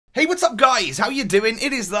Hey, what's up guys? How you doing?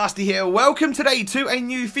 It is Lasty here. Welcome today to a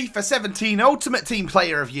new FIFA 17 Ultimate Team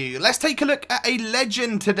player review. Let's take a look at a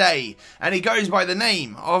legend today, and he goes by the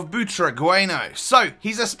name of Butragueño. So,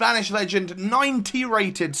 he's a Spanish legend, 90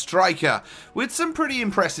 rated striker with some pretty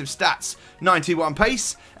impressive stats. 91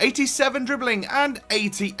 pace, 87 dribbling and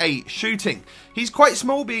 88 shooting. He's quite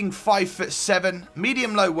small, being 5'7",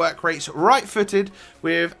 medium low work rates, right footed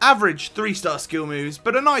with average 3-star skill moves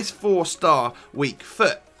but a nice 4-star weak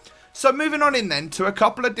foot. So moving on in then to a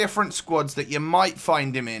couple of different squads that you might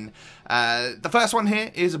find him in. The first one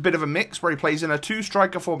here is a bit of a mix where he plays in a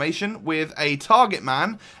 2-striker formation with a target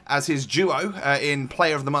man as his duo in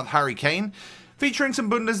Player of the Month Harry Kane, featuring some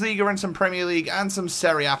Bundesliga and some Premier League and some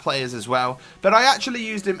Serie A players as well. But I actually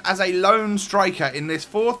used him as a lone striker in this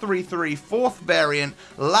 4-3-3 fourth variant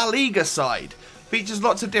La Liga side. Features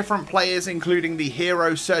lots of different players, including the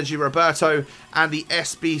hero Sergio Roberto and the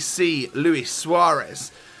SBC Luis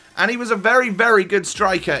Suarez. And he was a very, very good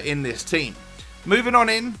striker in this team. Moving on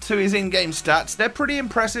in to his in-game stats, they're pretty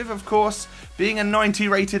impressive, of course. Being a 90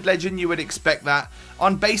 rated legend, you would expect that.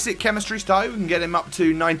 On basic chemistry style, we can get him up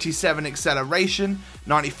to 97 acceleration,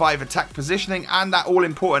 95 attack positioning, and that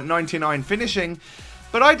all-important 99 finishing.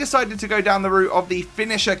 But I decided to go down the route of the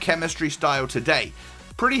finisher chemistry style today.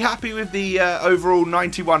 Pretty happy with the overall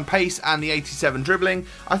 91 pace and the 87 dribbling.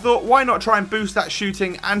 I thought, why not try and boost that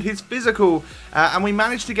shooting and his physical, and we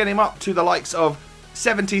managed to get him up to the likes of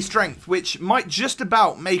 70 strength, which might just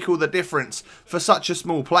about make all the difference for such a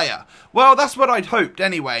small player. Well, that's what I'd hoped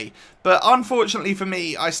anyway, but unfortunately for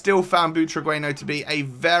me, I still found Butragueño to be a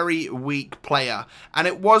very weak player, and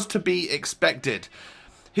it was to be expected.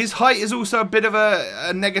 His height is also a bit of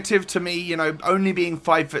a negative to me, you know, only being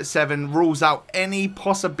 5'7" rules out any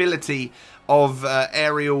possibility of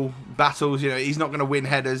aerial battles. You know, he's not going to win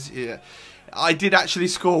headers. Yeah. I did actually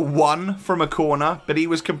score one from a corner, but he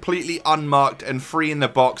was completely unmarked and free in the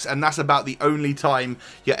box, and that's about the only time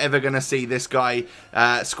you're ever going to see this guy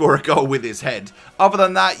score a goal with his head. Other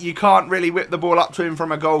than that, you can't really whip the ball up to him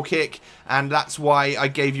from a goal kick, and that's why I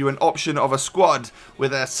gave you an option of a squad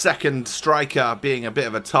with a second striker being a bit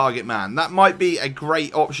of a target man. That might be a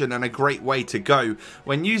great option and a great way to go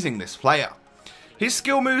when using this player. His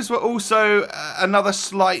skill moves were also another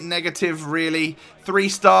slight negative, really.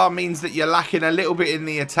 3-star means that you're lacking a little bit in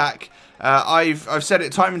the attack. I've said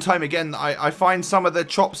it time and time again, I find some of the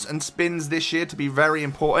chops and spins this year to be very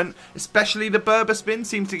important. Especially the Berber spin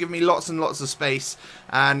seems to give me lots and lots of space.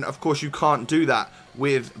 And of course you can't do that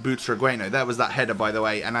with Butragueño. There was that header, by the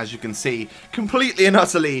way, and as you can see, completely and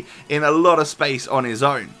utterly in a lot of space on his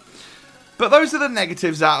own. But those are the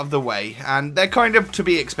negatives out of the way, and they're kind of to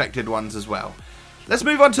be expected ones as well. Let's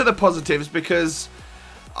move on to the positives, because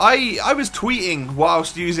I was tweeting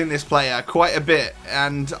whilst using this player quite a bit,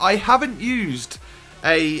 and I haven't used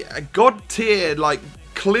a god tier, like,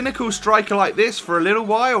 clinical striker like this for a little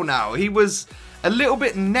while now. He was a little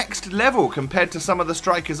bit next level compared to some of the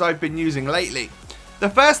strikers I've been using lately. The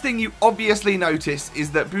first thing you obviously notice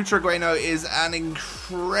is that Butragueño is an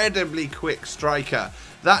incredibly quick striker.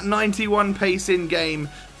 That 91 pace in game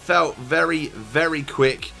felt very, very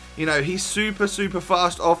quick. You know, he's super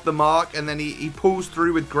fast off the mark, and then he pulls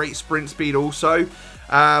through with great sprint speed also.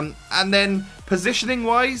 And then positioning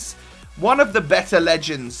wise, one of the better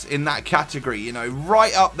legends in that category, you know,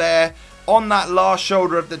 right up there on that last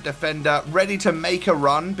shoulder of the defender, ready to make a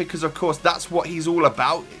run, because of course that's what he's all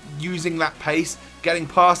about, using that pace, getting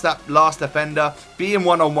past that last defender, being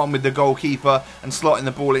one-on-one with the goalkeeper and slotting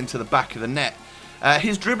the ball into the back of the net.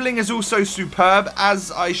 His dribbling is also superb.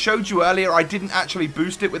 As I showed you earlier, I didn't actually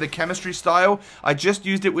boost it with a chemistry style. I just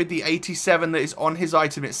used it with the 87 that is on his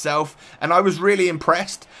item itself, and I was really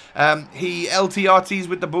impressed. He LTRTs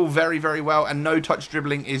with the ball very, very well, and no-touch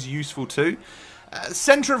dribbling is useful too.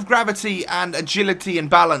 Centre of gravity and agility and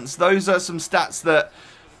balance, those are some stats that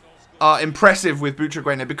are impressive with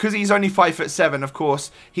Butragueño. Because he's only 5'7", of course,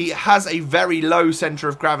 he has a very low centre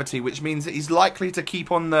of gravity, which means that he's likely to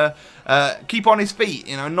keep on his feet,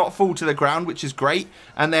 you know, not fall to the ground, which is great.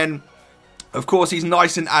 And then, of course, he's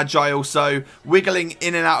nice and agile, so wiggling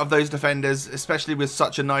in and out of those defenders, especially with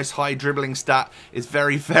such a nice high dribbling stat, is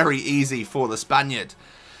very, very easy for the Spaniard.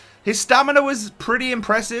 His stamina was pretty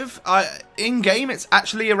impressive. In game, it's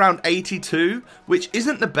actually around 82, which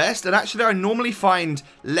isn't the best. And actually, I normally find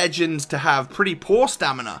legends to have pretty poor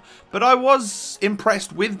stamina. But I was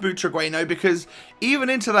impressed with Butragueño, because even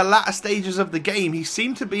into the latter stages of the game, he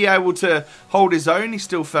seemed to be able to hold his own. He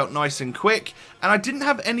still felt nice and quick. And I didn't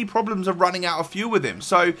have any problems of running out of fuel with him.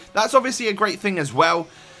 So that's obviously a great thing as well.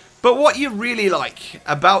 But what you really like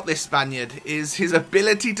about this Spaniard is his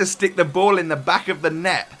ability to stick the ball in the back of the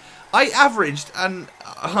net. I averaged, and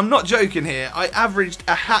I'm not joking here, I averaged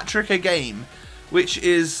a hat-trick a game, which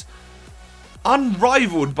is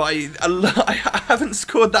unrivaled by I haven't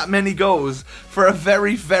scored that many goals for a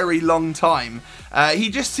very, very long time. He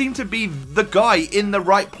just seemed to be the guy in the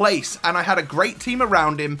right place, and I had a great team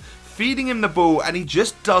around him, feeding him the ball, and he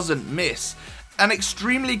just doesn't miss. An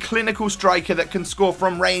extremely clinical striker that can score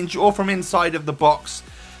from range or from inside of the box.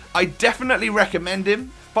 I definitely recommend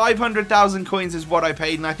him. 500,000 coins is what I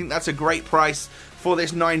paid, and I think that's a great price for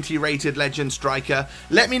this 90 rated legend striker.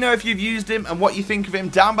 Let me know if you've used him and what you think of him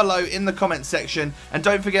down below in the comments section. And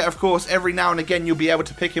don't forget, of course, every now and again you'll be able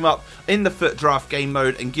to pick him up in the FUT draft game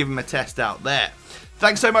mode and give him a test out there.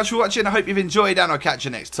 Thanks so much for watching. I hope you've enjoyed, and I'll catch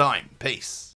you next time. Peace.